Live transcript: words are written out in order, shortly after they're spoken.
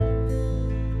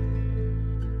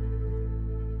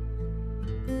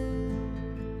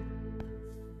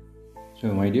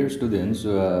So, my dear students,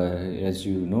 as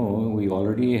you know, we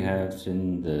already have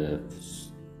seen the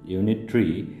unit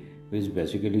 3, which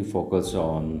basically focus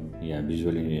on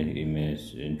visual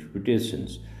image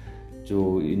interpretations.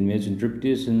 So, image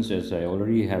interpretations, as I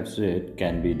already have said,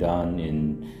 can be done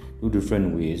in two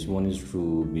different ways. One is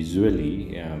through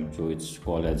visually, so it's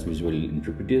called as visual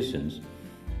interpretations,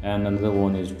 and another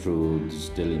one is through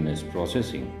digital image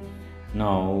processing.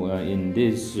 Now, in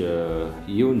this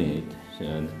unit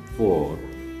 4,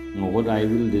 what I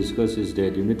will discuss is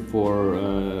that unit 4,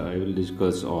 I will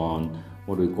discuss on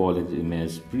what we call it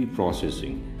image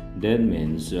pre-processing. That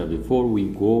means before we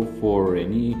go for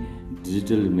any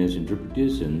digital image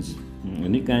interpretations,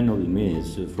 any kind of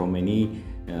image from any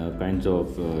kinds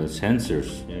of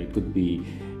sensors. It could be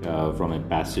from a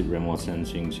passive remote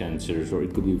sensing sensors, or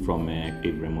it could be from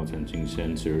active remote sensing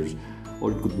sensors,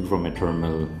 or it could be from a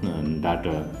thermal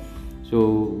data.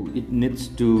 So it needs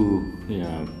to,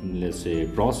 let's say,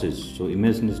 process. So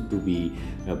image needs to be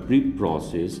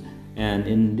pre-processed, and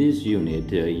in this unit,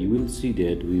 you will see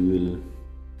that we will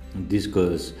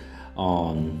discuss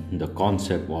on the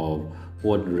concept of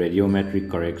what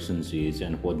radiometric corrections is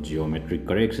and what geometric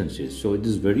corrections is. So it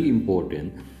is very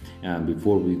important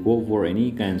before we go for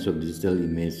any kinds of digital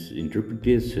image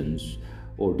interpretations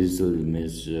or digital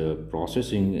image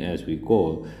processing, as we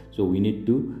call. So we need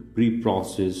to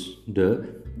pre-process the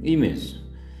image.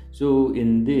 So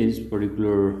in this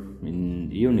particular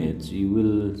units, you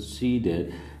will see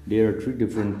that there are three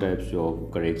different types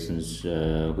of corrections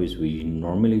which we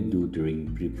normally do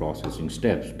during pre-processing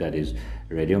steps. That is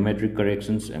radiometric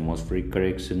corrections, atmospheric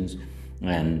corrections,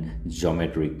 and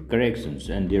geometric corrections.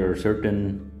 And there are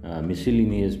certain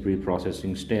miscellaneous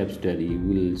pre-processing steps that you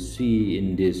will see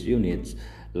in these units,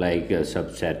 like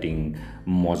subsetting,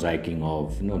 mosaicing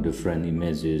of different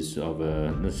images of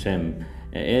the same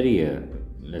area,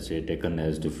 let's say taken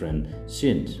as different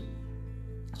scenes.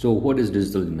 So what is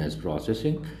digital image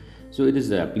processing? So it is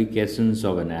the applications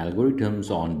of an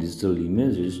algorithms on digital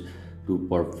images to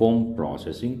perform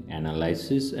processing,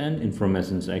 analysis, and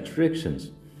information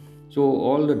extractions. So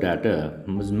all the data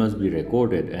must be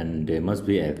recorded, and they must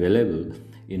be available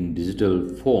in digital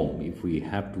form if we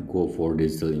have to go for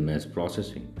digital image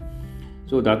processing.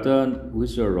 So data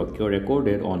which are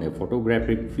recorded on a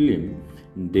photographic film,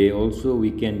 they also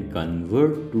we can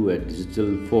convert to a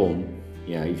digital form.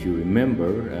 If you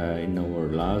remember in our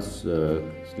last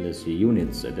let's say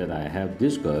units that I have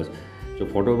discussed, so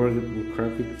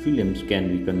photographic films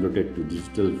can be converted to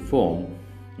digital form,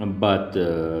 but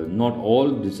not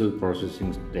all digital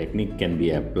processing technique can be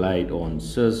applied on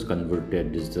such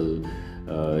converted digital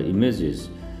images.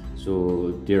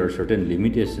 So there are certain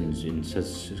limitations in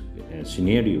such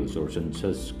scenarios or in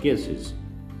such cases.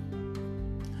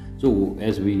 So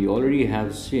as we already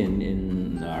have seen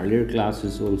in earlier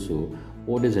classes also,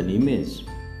 what is an image?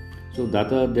 So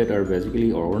data that are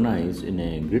basically organized in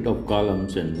a grid of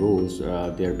columns and rows,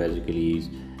 they are basically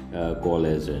called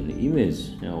as an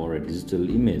image or a digital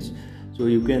image. So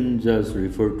you can just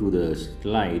refer to the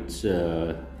slides,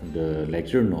 the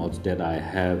lecture notes that I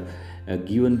have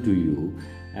given to you,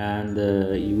 and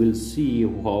you will see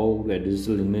how a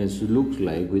digital image looks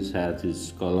like, which has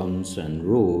its columns and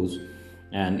rows,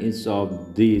 and each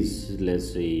of these,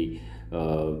 let's say,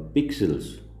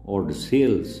 pixels or the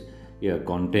cells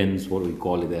contains what we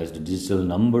call it as the digital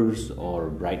numbers or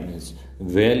brightness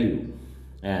value.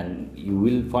 And you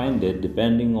will find that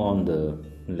depending on the,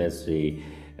 let's say,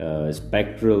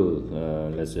 spectral,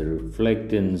 let's say,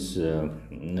 reflectance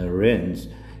range,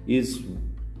 each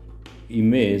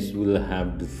image will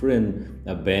have different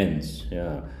bands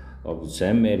of the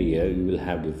same area. You will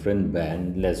have different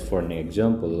band. Let's, for an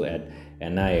example, at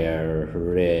NIR,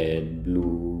 red,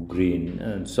 blue, green,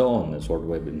 and so on, a short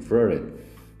wave infrared.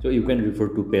 So you can refer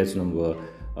to page number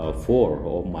 4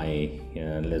 of my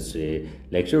let's say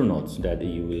lecture notes, that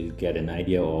you will get an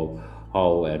idea of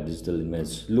how a digital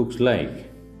image looks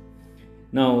like.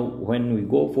 Now when we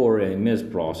go for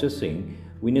image processing,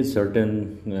 we need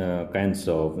certain kinds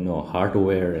of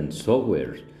hardware and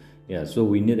software. So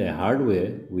we need a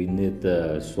hardware, we need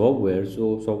software.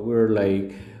 So software,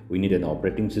 like we need an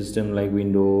operating system like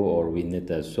Windows, or we need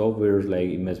softwares like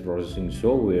image processing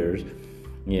softwares.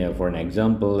 For an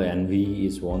example, NV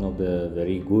is one of the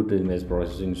very good image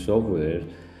processing software.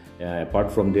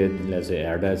 Apart from that, let's say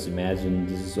AirDAS Imagine,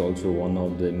 this is also one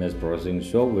of the image processing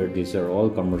software. These are all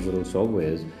commercial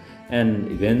softwares, and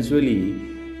eventually,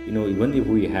 even if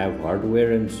we have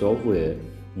hardware and software,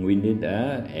 we need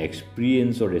a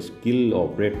experience or a skill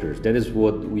operators. That is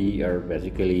what we are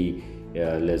basically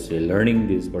let's say learning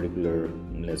this particular,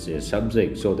 let's say,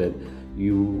 subject, so that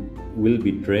you will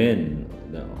be trained,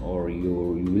 or you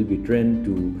will be trained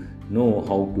to know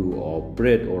how to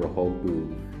operate or how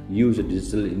to use a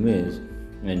digital image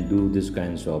and do these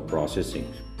kinds of processing.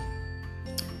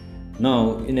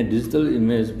 Now, in a digital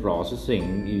image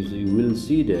processing, you will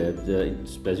see that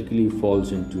it basically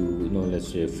falls into, let's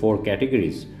say, four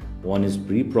categories. One is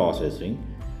pre-processing,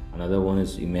 another one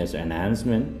is image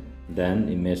enhancement, then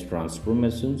image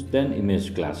transformations, then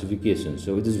image classification.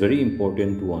 So it is very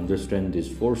important to understand these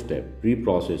four steps: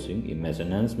 pre-processing, image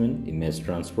enhancement, image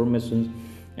transformations,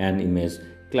 and image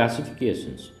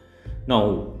classifications.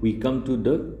 Now we come to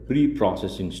the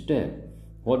pre-processing step.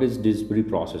 What is this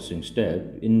pre-processing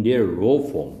step? In their raw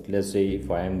form, let's say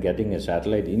if I am getting a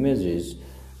satellite images,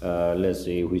 let's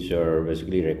say, which are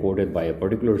basically recorded by a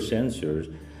particular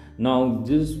sensors. Now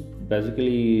this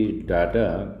basically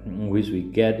data which we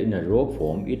get in a raw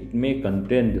form, it may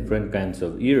contain different kinds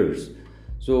of errors.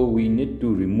 So we need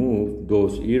to remove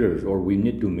those errors, or we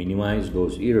need to minimize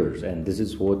those errors, and this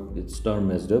is what it's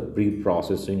termed as the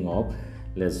pre-processing of,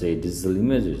 let's say, digital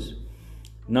images.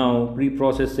 Now,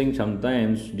 pre-processing,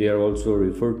 sometimes they are also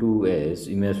referred to as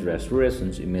image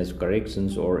restorations, image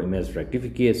corrections, or image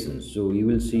rectifications. So you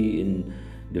will see in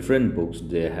different books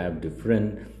they have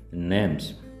different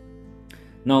names.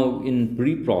 Now, in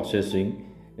pre-processing,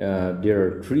 there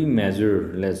are three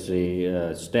major, let's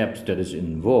say, steps that is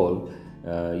involved.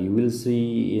 You will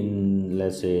see in,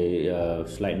 let's say,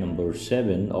 slide number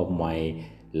 7 of my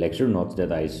lecture notes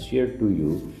that I shared to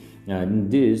you. In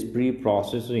this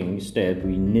pre-processing step,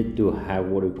 we need to have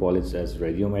what we call it as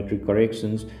radiometric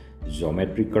corrections,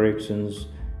 geometric corrections.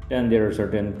 Then there are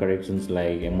certain corrections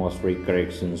like atmospheric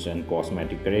corrections and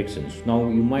cosmetic corrections. Now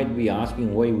you might be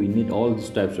asking why we need all these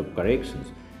types of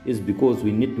corrections. It's because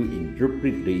we need to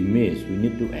interpret the image, we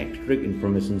need to extract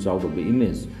information out of the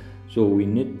image. So we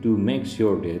need to make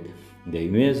sure that the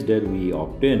image that we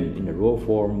obtain in a raw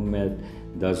format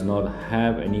does not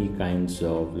have any kinds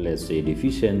of, let's say,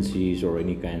 deficiencies or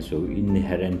any kinds of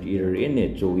inherent error in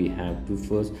it. So we have to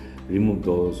first remove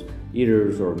those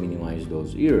errors or minimize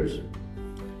those errors.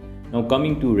 Now,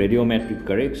 coming to radiometric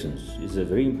corrections is a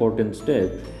very important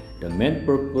step. The main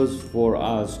purpose for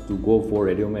us to go for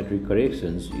radiometric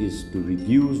corrections is to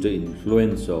reduce the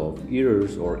influence of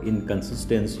errors or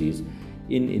inconsistencies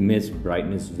in image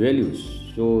brightness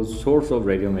values. So source of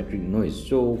radiometric noise.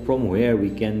 So from where we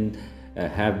can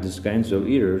have these kinds of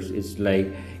errors, it's like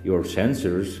your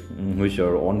sensors which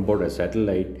are on board a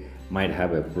satellite might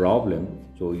have a problem.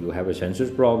 So you have a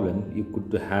sensors problem, you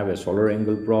could have a solar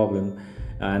angle problem,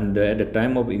 and at the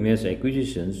time of image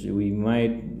acquisitions we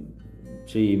might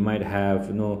have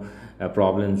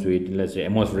problems with, let's say,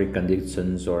 atmospheric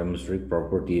conditions or atmospheric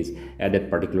properties at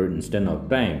that particular instant of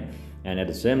time. And at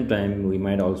the same time, we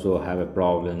might also have a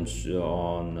problems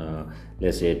on,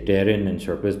 let's say, terrain and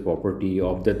surface property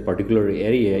of that particular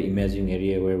area, imaging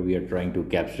area where we are trying to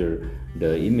capture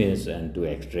the image and to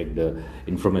extract the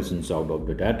information out of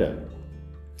the data.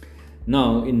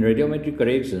 Now, in radiometric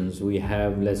corrections, we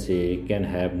have, let's say, can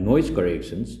have noise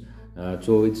corrections.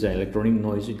 So it's an electronic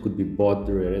noise. It could be both,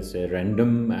 let's say,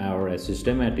 random or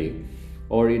systematic,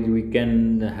 or we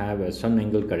can have a sun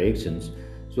angle corrections.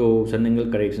 So sun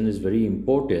angle correction is very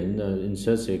important in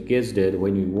such a case that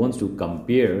when you want to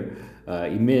compare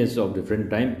images of different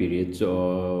time periods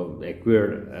or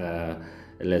acquire,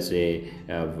 let's say,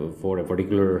 for a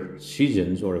particular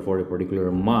seasons or for a particular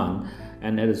month,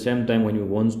 and at the same time when you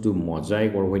want to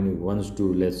mosaic or when you want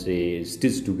to, let's say,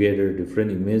 stitch together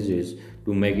different images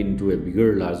to make it into a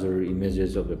bigger, larger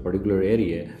images of a particular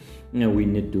area, we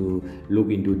need to look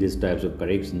into these types of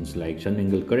corrections like sun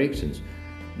angle corrections.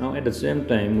 Now, at the same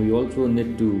time, we also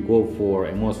need to go for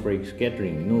atmospheric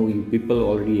scattering. People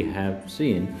already have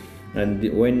seen, and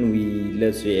when we,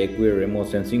 let's say, acquire remote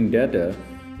sensing data,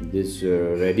 this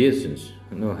radiations,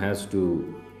 has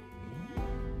to,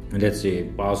 let's say,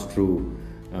 pass through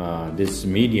this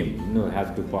medium.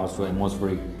 Have to pass through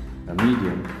atmospheric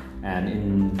medium, and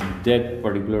in that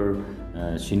particular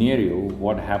scenario,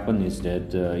 what happens is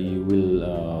that you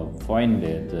will find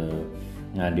that.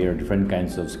 There are different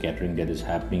kinds of scattering that is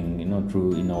happening,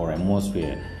 through in our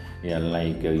atmosphere.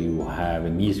 Like you have a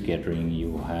Mie scattering,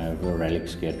 you have a Rayleigh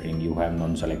scattering, you have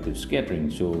non-selective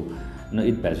scattering. So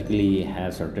it basically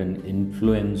has certain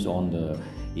influence on the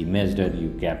image that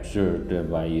you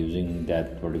captured by using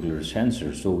that particular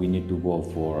sensor. So we need to go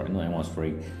for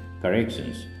atmospheric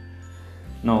corrections.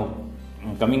 Now,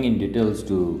 coming in details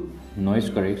to noise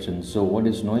corrections. So what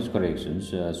is noise corrections?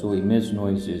 So image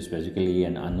noise is basically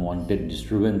an unwanted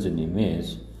disturbance in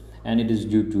image, and it is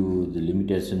due to the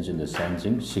limitations in the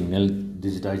sensing signal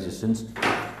digitizations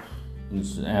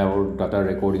or data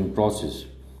recording process.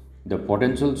 The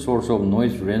potential source of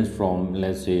noise range from,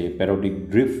 let's say, periodic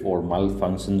drift or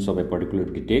malfunctions of a particular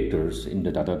detectors in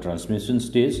the data transmission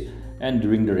stage and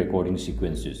during the recording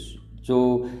sequences.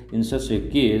 So in such a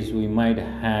case, we might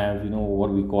have,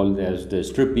 what we call as the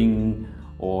stripping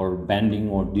or banding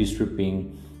or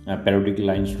de-stripping, periodic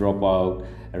lines dropout,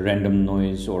 random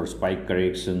noise or spike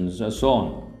corrections, so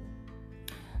on.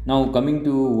 Now coming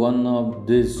to one of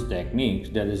these techniques,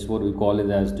 that is what we call it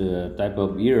as the type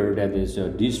of error, that is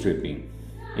de-stripping.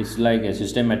 It's like a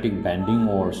systematic banding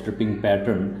or stripping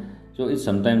pattern. So it's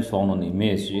sometimes found on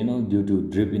image, due to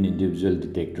drip in individual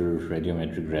detector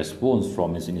radiometric response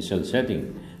from its initial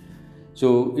setting.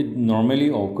 So it normally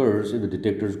occurs if the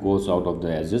detector goes out of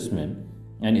the adjustment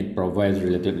and it provides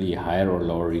relatively higher or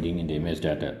lower reading in the image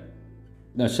data.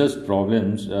 Now, such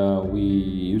problems we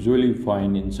usually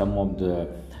find in some of the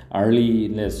early,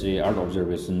 let's say, Earth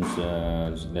observations,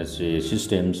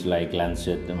 systems like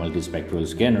Lancet multispectral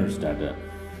scanners data.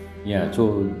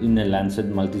 So in the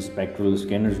Lancet multispectral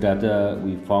scanners data,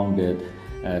 we found that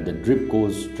the drip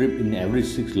in every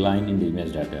 6 line in the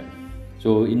image data.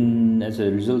 So as a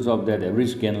result of that, every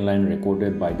scan line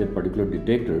recorded by that particular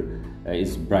detector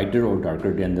is brighter or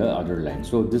darker than the other line.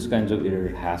 So this kinds of error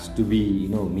has to be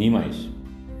minimized.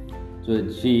 So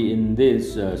see in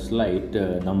this slide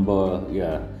number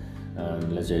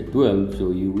let's say 12, so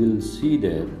you will see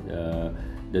that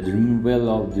the removal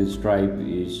of this stripe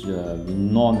is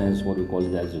known as what we call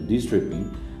it as a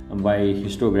de-stripping by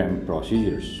histogram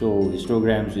procedures. So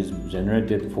histograms is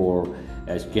generated for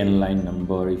a scan line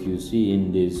number. If you see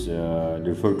in this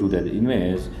refer to that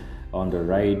image on the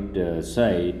right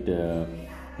side,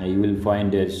 you will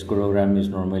find that histogram is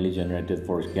normally generated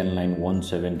for scan line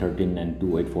 1713 and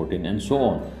 2814 and so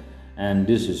on. And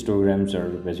these histograms are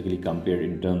basically compared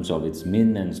in terms of its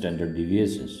mean and standard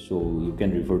deviations. So you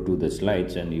can refer to the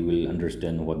slides and you will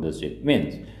understand what does it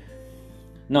means.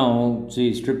 Now,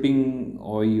 see, stripping,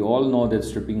 or you all know that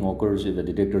stripping occurs if the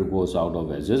detector goes out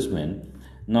of adjustment.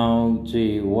 Now,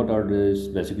 see, what are this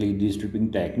basically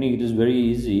de-stripping technique? It is very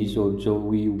easy. So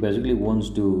we basically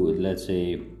want to, let's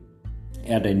say,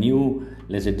 add a new,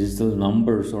 let's say, digital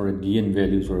numbers or a DN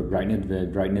values or a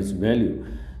brightness value.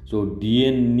 So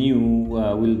dn new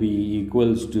will be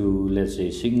equals to, let's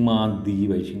say, sigma d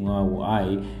by sigma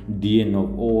I, dn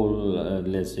of all,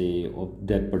 let's say, of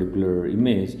that particular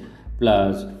image,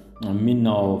 plus min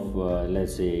of,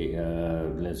 let's say,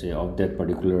 of that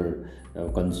particular,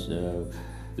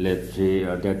 let's say,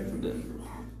 that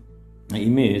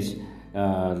image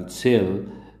cell,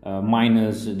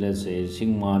 minus, let's say,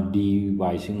 sigma d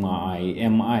by sigma I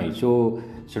mi.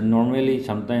 So normally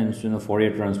sometimes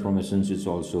Fourier transformations is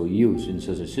also used in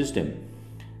such a system.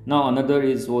 Now another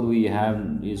is what we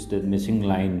have is that missing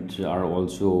lines are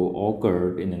also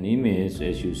occurred in an image,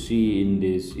 as you see in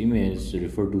this image,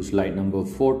 refer to slide number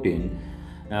 14.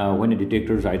 When a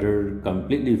detector either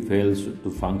completely fails to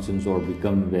function or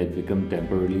become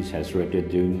temporarily saturated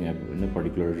during a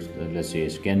particular, let's say,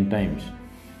 scan times.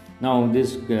 Now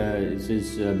this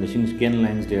is missing scan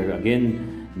lines. They are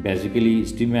again basically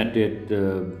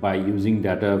estimated by using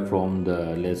data from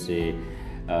the, let's say,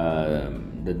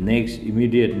 the next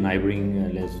immediate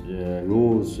neighboring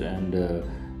rows, and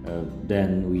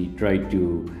then we try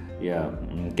to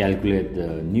calculate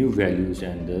the new values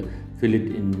and fill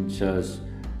it in such,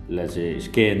 let's say,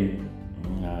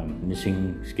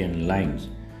 missing scan lines.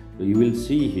 So you will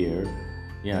see here,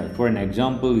 for an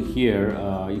example here,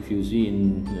 if you see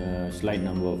in slide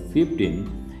number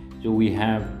 15, so we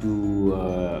have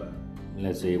to,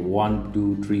 let's say, 1,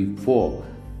 2, 3, 4.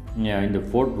 In the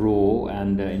 4th row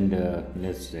and in the,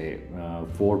 let's say,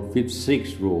 4th, 5th,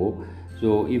 6th row.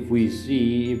 So if we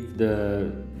see if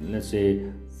the, let's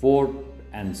say, 4th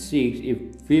and 6th, if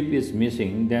 5th is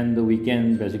missing, then we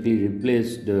can basically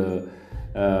replace the,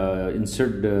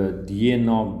 insert the dn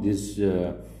of this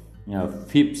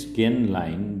 5th scan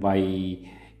line by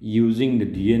using the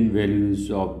dn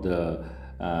values of the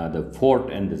 4th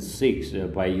and the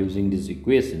 6th by using these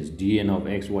equations. Dn of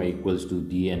xy equals to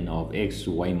dn of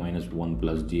xy minus 1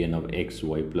 plus dn of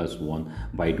xy plus 1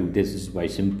 by 2. This is by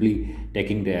simply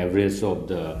taking the average of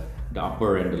the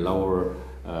upper and the lower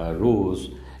rows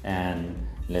and,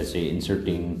 let's say,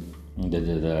 inserting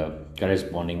the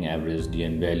corresponding average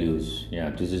dn values.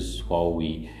 This is how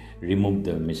we remove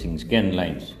the missing scan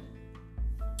lines.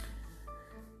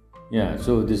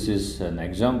 So this is an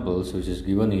example, so which is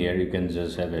given here. You can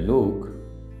just have a look.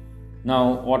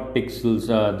 Now, what pixels?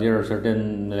 There are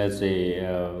certain, let's say,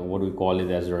 what we call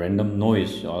it as a random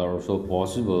noise, are also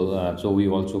possible. So we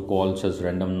also call such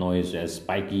random noise as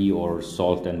spiky or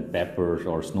salt and peppers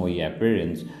or snowy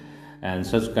appearance, and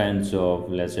such kinds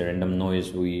of, let's say, random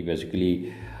noise. We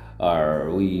basically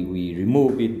we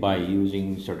remove it by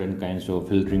using certain kinds of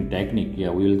filtering technique. Yeah,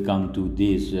 we will come to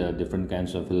these different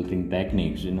kinds of filtering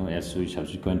techniques, as we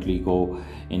subsequently go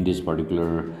in this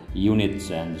particular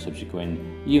units and subsequent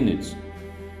units.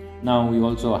 Now we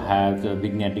also have the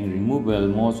vignetting removal.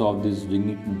 Most of these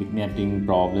vignetting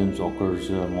problems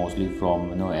occurs mostly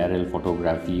from aerial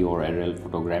photography or aerial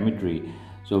photogrammetry.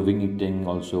 So vignetting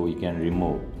also we can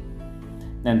remove.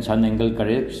 And sun angle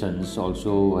corrections,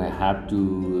 also have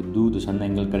to do the sun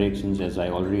angle corrections, as I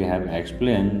already have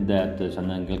explained that the sun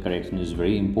angle correction is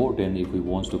very important if we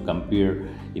want to compare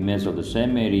images of the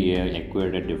same area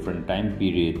acquired at different time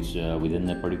periods within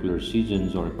a particular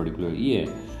seasons or a particular year.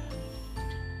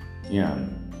 Yeah,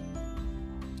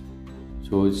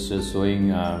 so it's just showing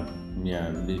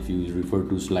if you refer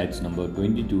to slides number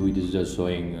 22, it is just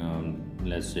showing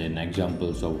let's say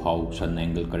examples of how sun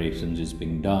angle corrections is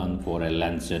being done for a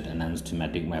Landsat enhanced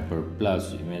thematic mapper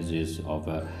plus images of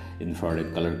a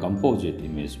infrared color composite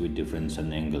image with different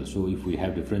sun angles. So if we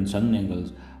have different sun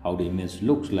angles, how the image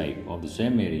looks like of the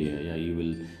same area, you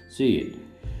will see it.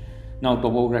 Now,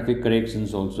 topographic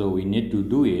corrections also we need to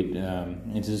do it.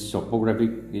 It is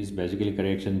topographic is basically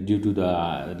correction due to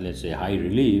the let's say high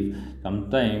relief.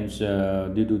 Sometimes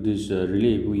due to this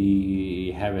relief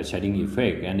we have a shedding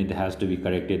effect, and it has to be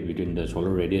corrected between the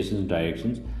solar radiation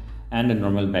directions and the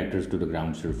normal vectors to the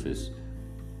ground surface.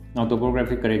 Now,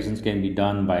 topographic corrections can be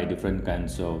done by different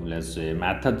kinds of, let's say,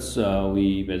 methods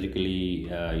we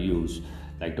basically use,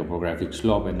 like topographic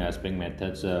slope and aspect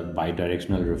methods,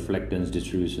 bidirectional reflectance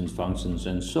distributions functions,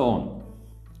 and so on.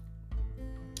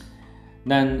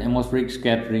 Then atmospheric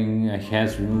scattering,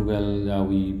 haze removal,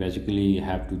 we basically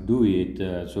have to do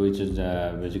it. So it's just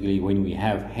basically when we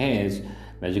have haze,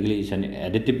 basically it's an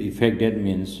additive effect. That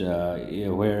means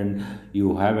when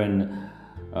you have an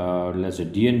let's say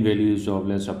DN values of,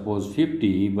 let's suppose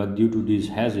 50, but due to this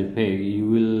haze effect you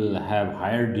will have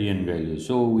higher DN values.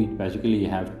 So we basically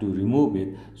have to remove it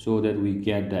so that we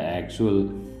get the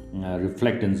actual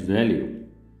reflectance value.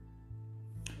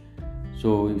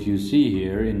 So if you see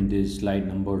here in this slide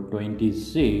number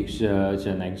 26, it's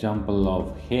an example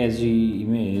of hazy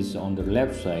image on the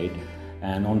left side,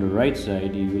 and on the right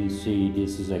side you will see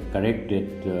this is a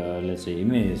corrected let's say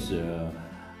image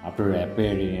after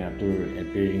appearing,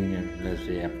 let's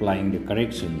say applying the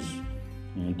corrections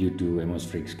due to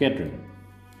atmospheric scattering.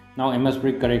 Now,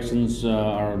 atmospheric corrections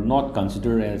are not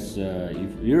considered as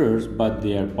errors, but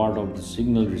they are part of the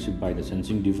signal received by the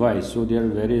sensing device. So there are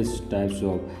various types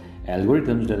of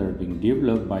algorithms that are being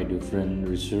developed by different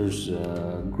research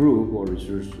group or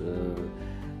research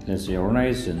let's say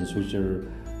organizations, which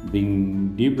are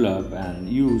being developed and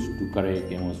used to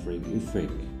correct atmospheric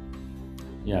effect.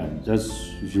 Yeah, just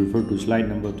if you refer to slide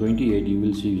number 28, you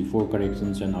will see before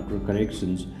corrections and after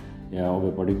corrections of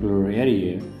a particular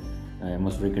area.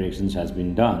 Atmospheric corrections has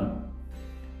been done.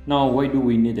 Now, why do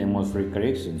we need atmospheric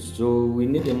corrections? So we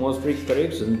need atmospheric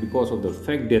corrections because of the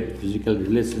fact that physical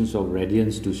relations of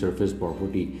radiance to surface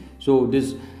property. So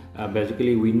this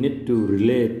basically we need to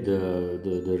relate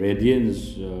the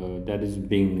radiance that is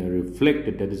being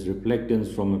reflected, that is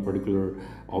reflectance from a particular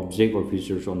object or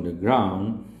features on the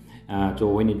ground. So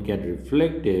when it get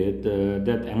reflected,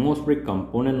 that atmospheric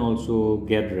component also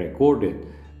get recorded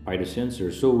by the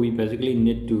sensor. So we basically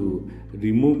need to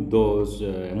remove those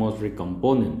atmospheric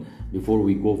component before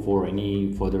we go for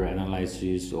any further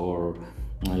analysis or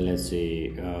let's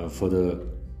say further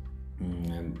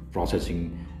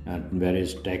processing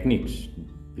various techniques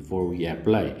before we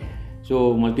apply.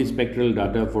 So multispectral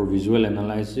data for visual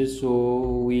analysis,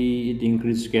 so it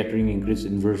increase scattering, increase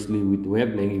inversely with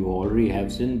wavelength. You already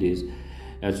have seen this.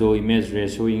 So image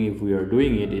ratioing, if we are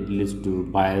doing it, it leads to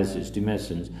bias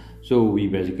estimations. So we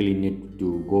basically need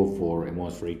to go for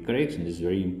atmospheric correction. This is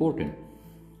very important.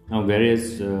 Now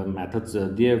various methods are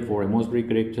there for atmospheric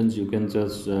corrections. You can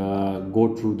just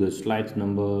go through the slides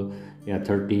number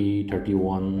 30,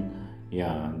 31,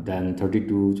 then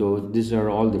 32. So these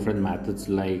are all different methods,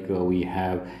 like we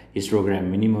have histogram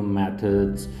minimum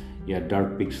methods,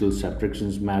 dark pixel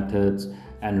subtractions methods,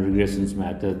 and regressions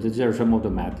methods. These are some of the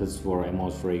methods for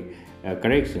atmospheric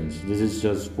corrections. This is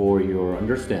just for your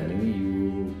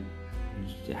understanding.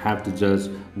 You have to just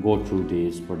go through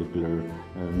these particular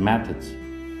methods.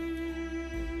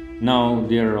 Now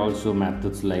there are also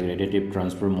methods like radiative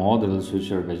transfer models,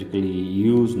 which are basically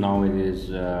used nowadays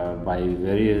by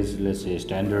various, let's say,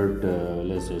 standard,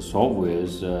 let's say,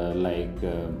 softwares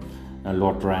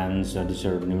Lotrans. These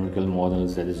are numerical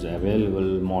models that is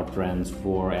available. Motrans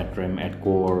for ATREM,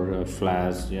 ATCore,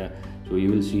 Flash. Yeah, so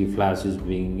you will see Flash is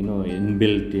being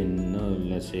inbuilt in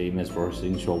let's say image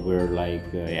processing software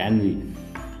like Envy.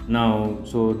 Now,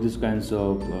 so these kinds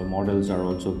of models are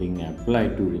also being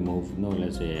applied to remove,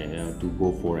 let's say, to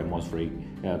go for atmospheric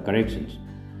corrections.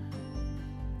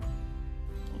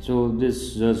 So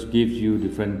this just gives you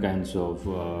different kinds of,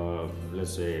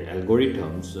 let's say,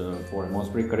 algorithms for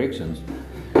atmospheric corrections.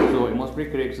 So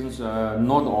atmospheric corrections are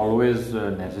not always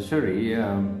necessary.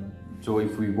 So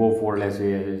if we go for, let's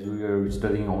say, as we are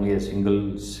studying only a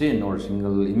single scene or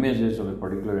single images of a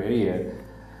particular area,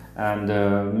 and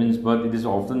but it is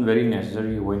often very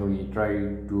necessary when we try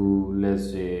to,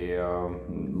 let's say,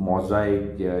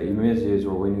 mosaic images,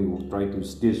 or when we try to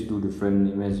stitch two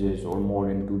different images or more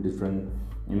than two different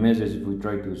images. If we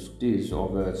try to stitch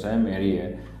of the same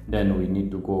area, then we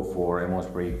need to go for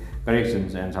atmospheric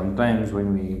corrections. And sometimes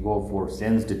when we go for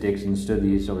sense detection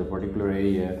studies of a particular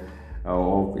area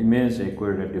of image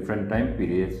acquired at different time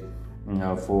periods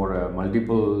for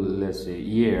multiple, let's say,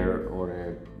 year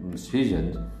or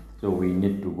seasons, so we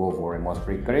need to go for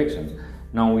atmospheric corrections.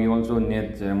 Now we also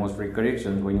need atmospheric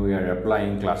corrections when we are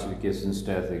applying classification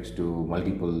statistics to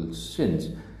multiple scenes.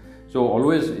 So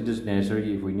always it is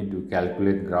necessary if we need to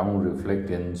calculate ground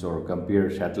reflectance or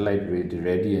compare satellite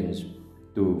radiance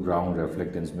to ground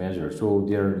reflectance measure. So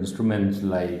there are instruments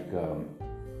like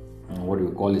what we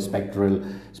call a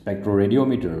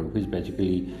spectroradiometer, which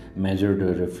basically measure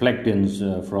the reflectance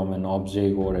from an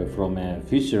object or from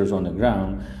features on the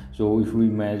ground. So if we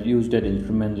use that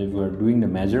instrument, if we are doing the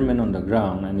measurement on the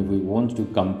ground, and if we want to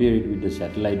compare it with the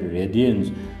satellite radiance,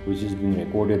 which is being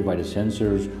recorded by the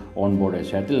sensors on board a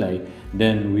satellite,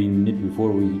 then we need,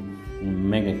 before we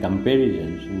make a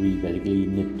comparison, we basically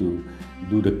need to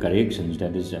do the corrections,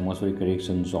 that is atmospheric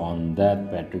corrections on that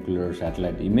particular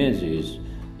satellite images,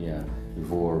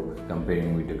 before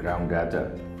comparing with the ground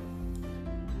data.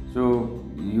 So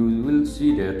you will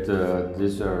see that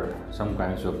these are some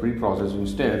kinds of pre-processing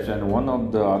steps, and one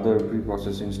of the other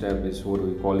pre-processing steps is what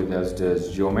we call it as the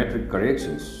geometric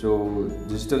corrections. So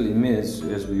digital image,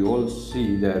 as we all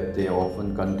see, that they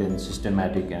often contain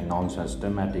systematic and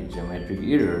non-systematic geometric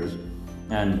errors,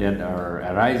 and that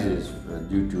arises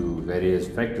due to various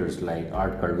factors like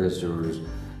art curvatures,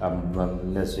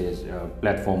 let's say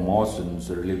platform motions,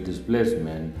 relief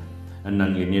displacement, and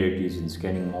non-linearities in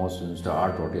scanning motions, the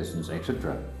art rotations,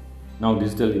 etc. Now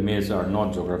digital images are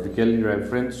not geographically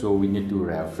referenced, so we need to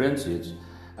reference it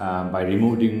by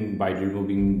removing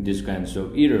these kinds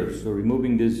of errors. So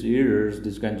removing these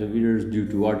kinds of errors due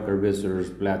to art curvatures,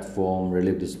 platform,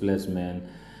 relief displacement,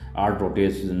 art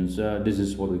rotations, this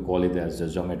is what we call it as the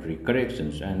geometric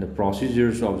corrections. And the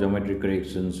procedures of geometric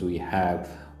corrections, we have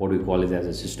what we call it as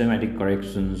a systematic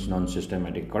corrections,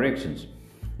 non-systematic corrections.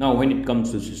 Now when it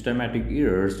comes to systematic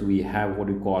errors, we have what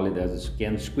we call it as a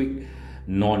scan squeak,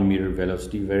 non-mirror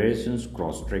velocity variations,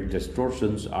 cross-track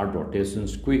distortions, art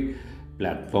rotations, squeak,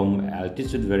 platform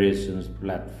altitude variations,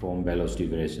 platform velocity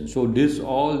variations. So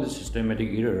all the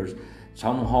systematic errors,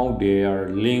 somehow they are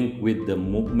linked with the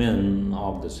movement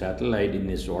of the satellite in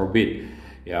its orbit,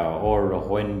 or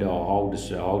when how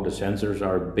the sensors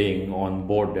are being on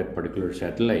board that particular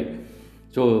satellite.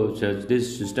 So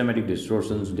these systematic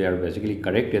distortions, they are basically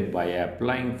corrected by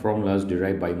applying formulas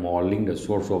derived by modeling the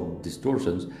source of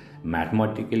distortions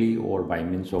mathematically, or by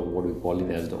means of what we call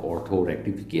it as the ortho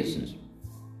rectifications.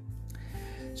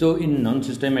 So in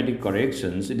non-systematic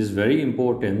corrections, it is very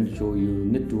important, so you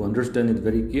need to understand it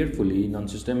very carefully.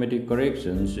 Non-systematic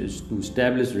corrections is to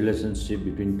establish relationship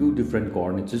between two different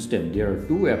coordinate systems. There are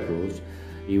two approaches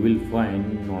you will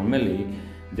find normally.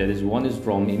 That is, one is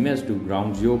from image to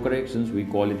ground geo-corrections. We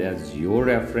call it as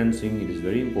geo-referencing. It is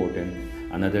very important.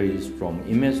 Another is from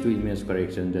image to image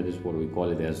correction. That is what we call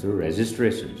it as the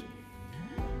registrations.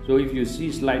 So if you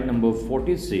see slide number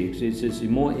 46, it says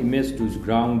image to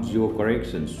ground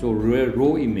geo-corrections. So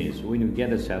raw image, when you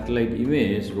get a satellite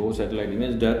image, raw satellite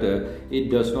image data,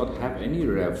 it does not have any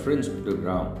reference to the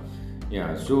ground.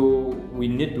 So we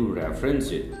need to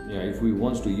reference it. If we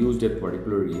want to use that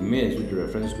particular image with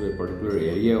reference to a particular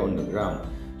area on the ground.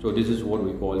 So this is what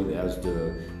we call it as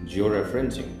the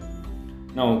georeferencing.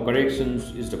 Now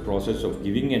corrections is the process of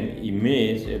giving an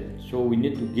image, so we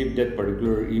need to give that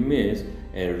particular image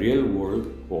a real world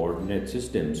coordinate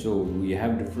system. So we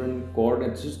have different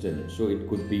coordinate systems. So it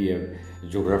could be a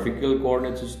geographical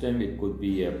coordinate system, it could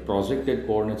be a projected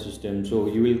coordinate system. So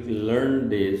you will learn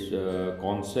this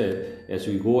concept as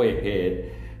we go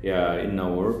ahead in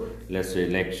our, let's say,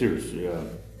 lectures.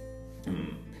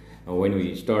 When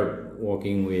we start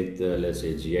working with, let's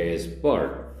say, GIS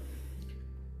part.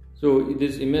 So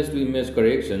this image to image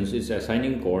corrections is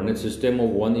assigning coordinate system of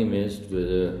one image to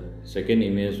the second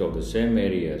image of the same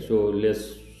area. So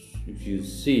if you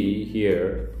see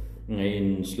here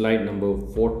in slide number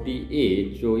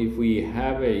 48, so if we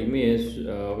have an image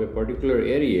of a particular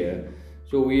area,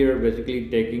 so we are basically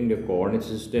taking the coordinate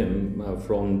system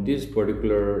from this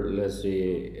particular, let's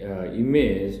say,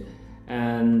 image,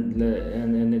 and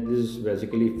it is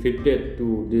basically fitted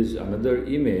to this another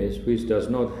image which does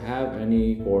not have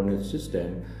any coordinate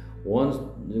system. Once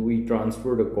we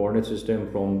transfer the coordinate system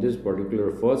from this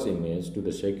particular first image to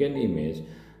the second image,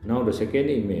 now the second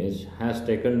image has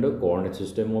taken the coordinate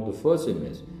system of the first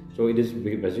image, so it is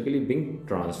basically being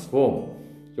transformed.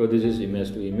 So this is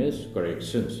image to image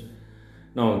corrections.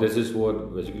 Now this is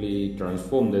what basically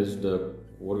transform this, the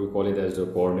what we call it as the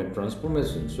coordinate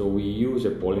transformation. So we use a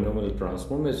polynomial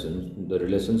transformation. The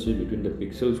relationship between the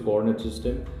pixels coordinate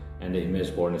system and the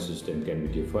image coordinate system can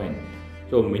be defined.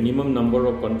 So minimum number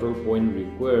of control points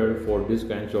required for these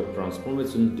kinds of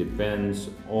transformations depends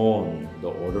on the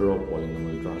order of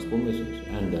polynomial transformations,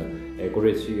 and the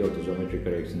accuracy of the geometric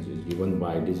corrections is given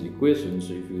by these equations.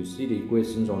 So if you see the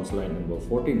equations on slide number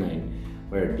 49,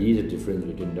 where D is the difference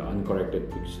between the uncorrected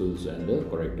pixels and the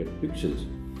corrected pixels.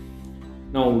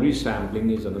 Now resampling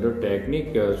is another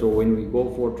technique. So when we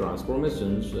go for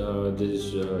transformations,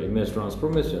 image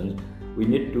transformations, we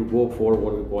need to go for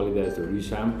what we call it as the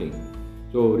resampling.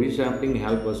 So resampling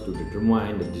helps us to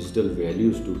determine the digital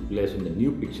values to place in the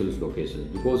new pixels locations,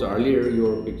 because earlier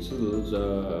your pixels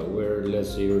were,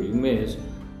 let's say, your image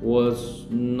was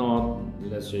not,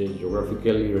 let's say,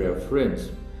 geographically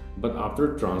referenced, but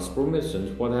after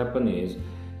transformations, what happened is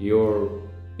your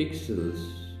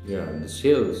pixels, the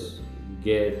cells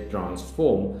get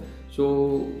transformed.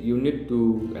 So you need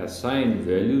to assign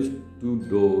values to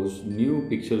those new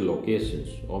pixel locations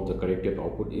of the corrected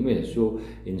output image. So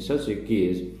in such a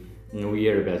case, we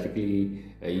are basically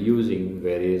using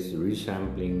various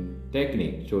resampling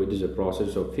technique. So it is a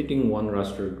process of fitting one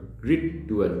raster grid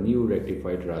to a new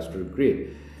rectified raster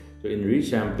grid. So in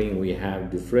resampling, we have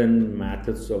different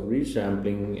methods of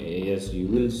resampling. As you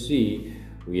will see,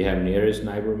 we have nearest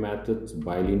neighbor methods,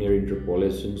 bilinear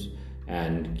interpolations,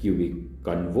 and cubic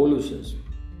convolutions.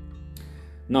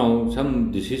 Now,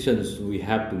 some decisions we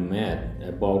have to make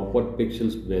about what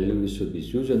pixels values should be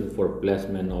chosen for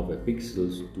placement of a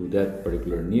pixels to that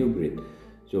particular new grid.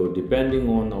 So depending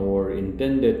on our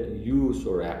intended use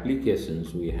or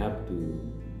applications, we have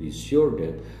to be sure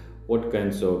that what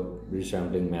kinds of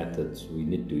resampling methods we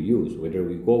need to use, whether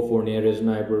we go for nearest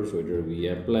neighbors, whether we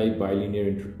apply bilinear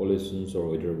interpolations, or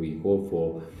whether we go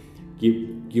for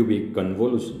cubic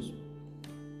convolutions.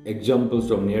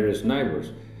 Examples of nearest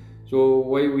neighbors. So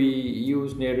why we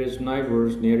use nearest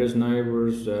neighbors?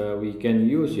 We can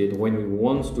use it when we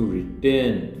want to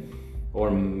retain or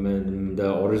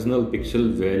the original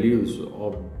pixel values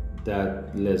of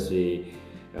that, let's say,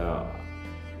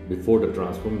 before the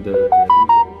transform, the values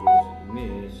of those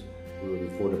images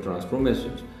before the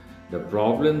transformations. The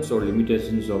problems or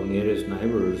limitations of nearest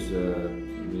neighbors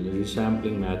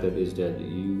resampling method is that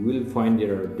you will find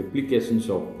there are duplications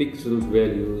of pixels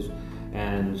values,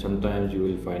 and sometimes you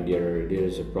will find there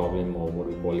is a problem of what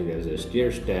we call it as a stair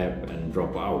step and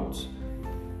dropouts.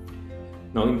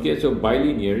 Now in case of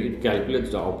bilinear, it calculates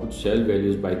the output cell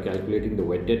values by calculating the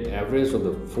weighted average of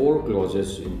the four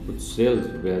closest input cells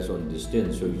based on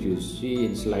distance. So if you see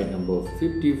in slide number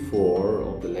 54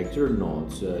 of the lecture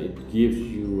notes, it gives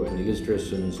you an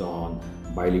illustrations on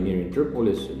bilinear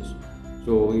interpolations.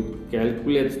 So it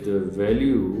calculates the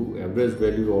value, average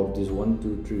value of this 1,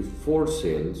 2, 3, 4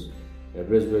 cells,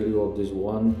 average value of this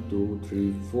 1, 2,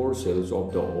 3, 4 cells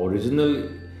of the original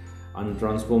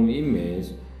untransformed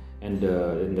image, and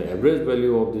the average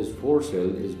value of this 4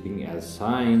 cell is being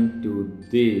assigned to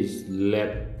this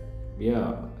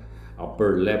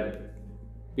upper left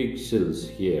pixels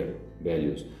here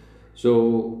values.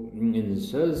 So in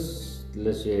such,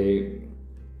 let's say,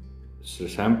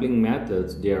 sampling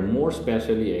methods, they are more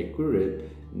spatially accurate.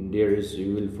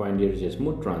 You will find there is a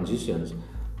smooth transitions,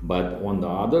 but on the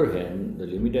other hand, the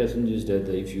limitation is that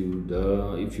if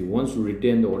you want to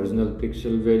retain the original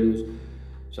pixel values,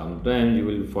 sometimes you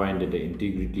will find that the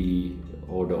integrity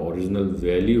or the original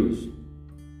values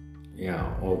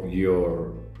of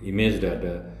your image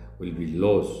data will be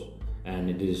lost, and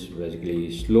it is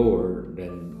basically slower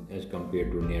than as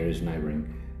compared to nearest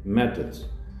neighboring methods.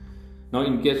 Now,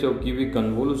 in case of cubic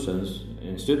convolutions,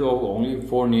 instead of only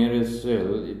 4 nearest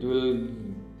cells, it will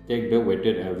take the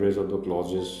weighted average of the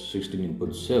closest 16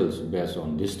 input cells based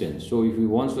on distance. So, if we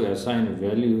want to assign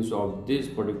values of these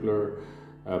particular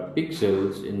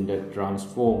pixels in that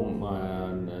transform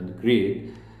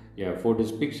grid, for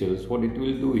these pixels, what it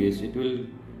will do is it will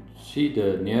see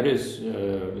the nearest,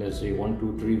 let's say 1,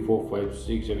 2, 3, 4, 5,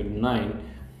 6, 7, 9.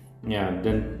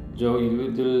 Then so it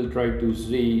will try to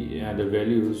see the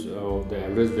values of the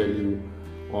average value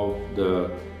of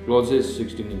the closest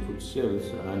 16 input cells,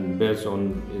 and based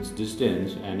on its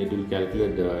distance, and it will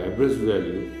calculate the average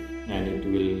value, and it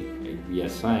will be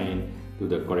assigned to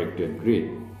the corrected grid.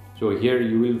 So here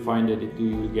you will find that it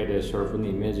will get a sharpened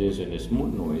images and a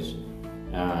smooth noise.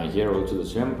 Here also the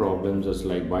same problem, just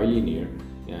like bilinear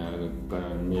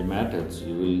methods.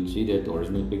 You will see that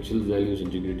original pixel values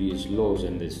integrity is low,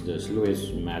 and it's the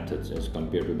slowest methods as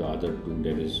compared to the other two,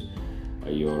 that is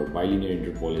your bilinear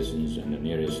interpolations and the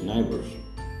nearest neighbors.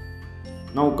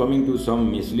 Now coming to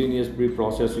some miscellaneous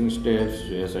pre-processing steps,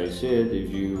 as I said,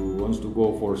 if you want to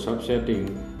go for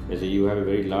subsetting, let's say you have a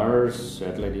very large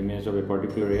satellite image of a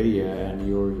particular area, and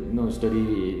your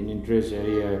study in interest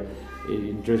area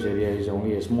is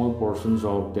only a small portions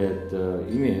of that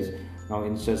image. Now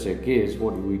in such a case,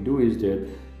 what we do is that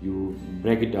you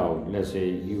break it out. Let's say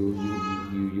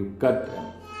you cut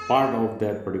part of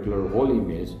that particular whole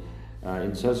image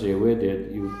in such a way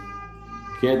that you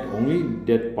get only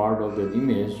that part of the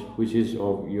image which is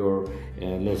of your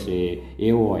let's say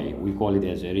AOI, we call it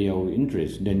as area of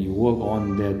interest. Then you work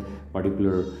on that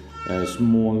particular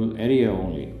small area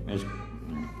only.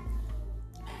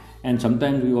 And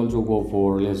sometimes we also go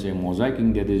for, let's say,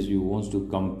 mosaicing, that is, you want to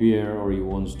compare, or you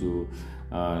want to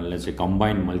let's say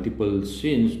combine multiple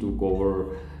scenes to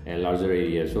cover a larger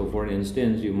area. So for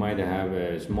instance, you might have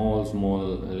a small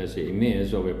let's say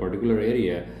image of a particular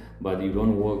area, but you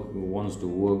don't want to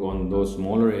work on those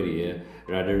smaller area,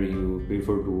 rather you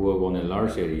prefer to work on a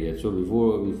large area. So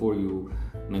before you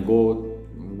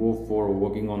go for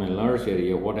working on a large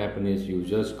area, what happens is you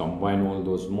just combine all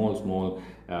those small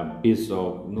piece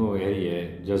of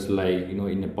area, just like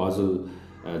in a puzzles,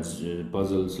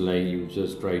 like you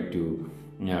just try to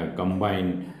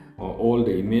combine all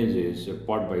the images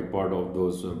part by part of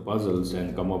those puzzles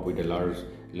and come up with a large,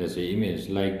 let's say, image.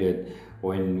 Like that,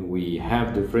 when we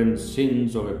have different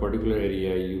scenes of a particular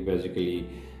area, you basically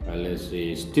let's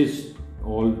say stitch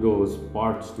all those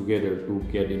parts together to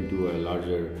get into a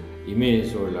larger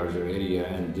image or larger area,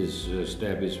 and this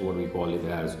step is what we call it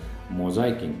as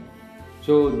mosaicing.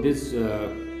 So this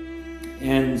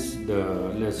ends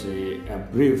the, let's say, a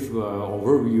brief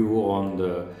overview on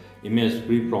the image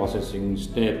pre-processing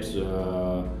steps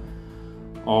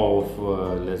of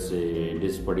let's say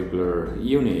this particular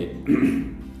unit.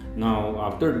 Now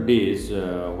after this,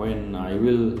 when I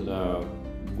will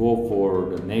go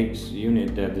for the next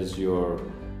unit, that is your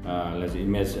let's say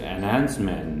image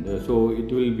enhancement. So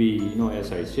it will be,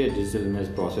 as I said, digital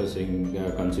image processing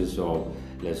consists of,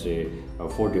 let's say,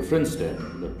 4 different steps: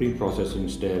 the pre-processing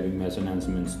step, image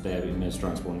enhancement step, image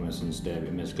transformation step,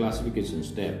 image classification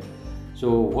step.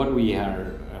 So what we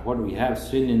have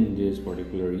seen in this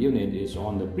particular unit is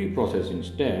on the pre-processing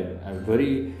step, a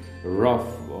very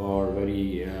rough or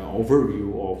very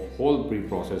overview of whole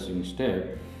pre-processing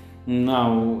step.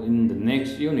 Now in the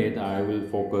next unit, I will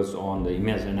focus on the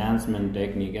image enhancement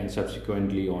technique, and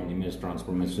subsequently on image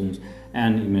transformations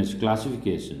and image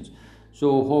classifications.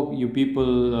 So hope you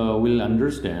people will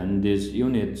understand these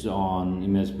units on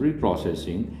image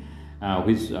pre-processing,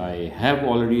 which I have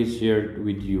already shared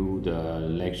with you the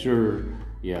lecture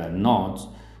notes.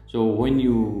 So when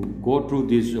you go through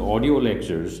these audio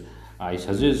lectures, I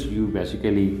suggest you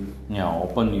basically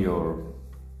open your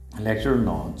lecture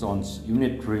notes on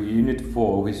unit 3, unit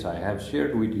 4, which I have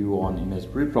shared with you on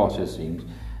image pre-processing,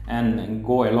 and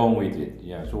go along with it.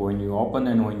 So when you open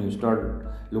and when you start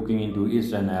looking into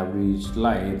each and every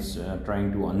slides,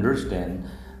 trying to understand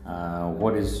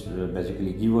what is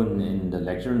basically given in the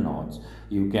lecture notes,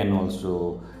 you can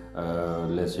also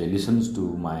let's say listens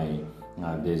to my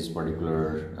this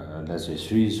particular let's say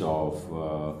series of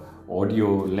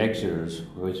audio lectures,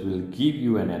 which will give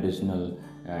you an additional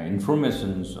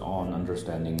informations on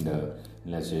understanding the,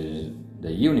 let's say,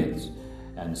 the units.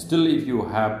 And still, if you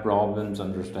have problems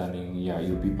understanding,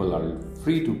 you people are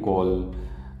free to call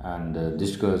and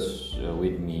discuss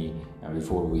with me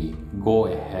before we go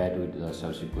ahead with the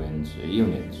subsequent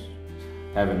units.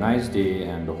 Have a nice day,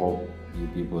 and hope you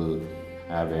people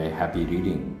have a happy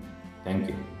reading. Thank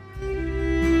you.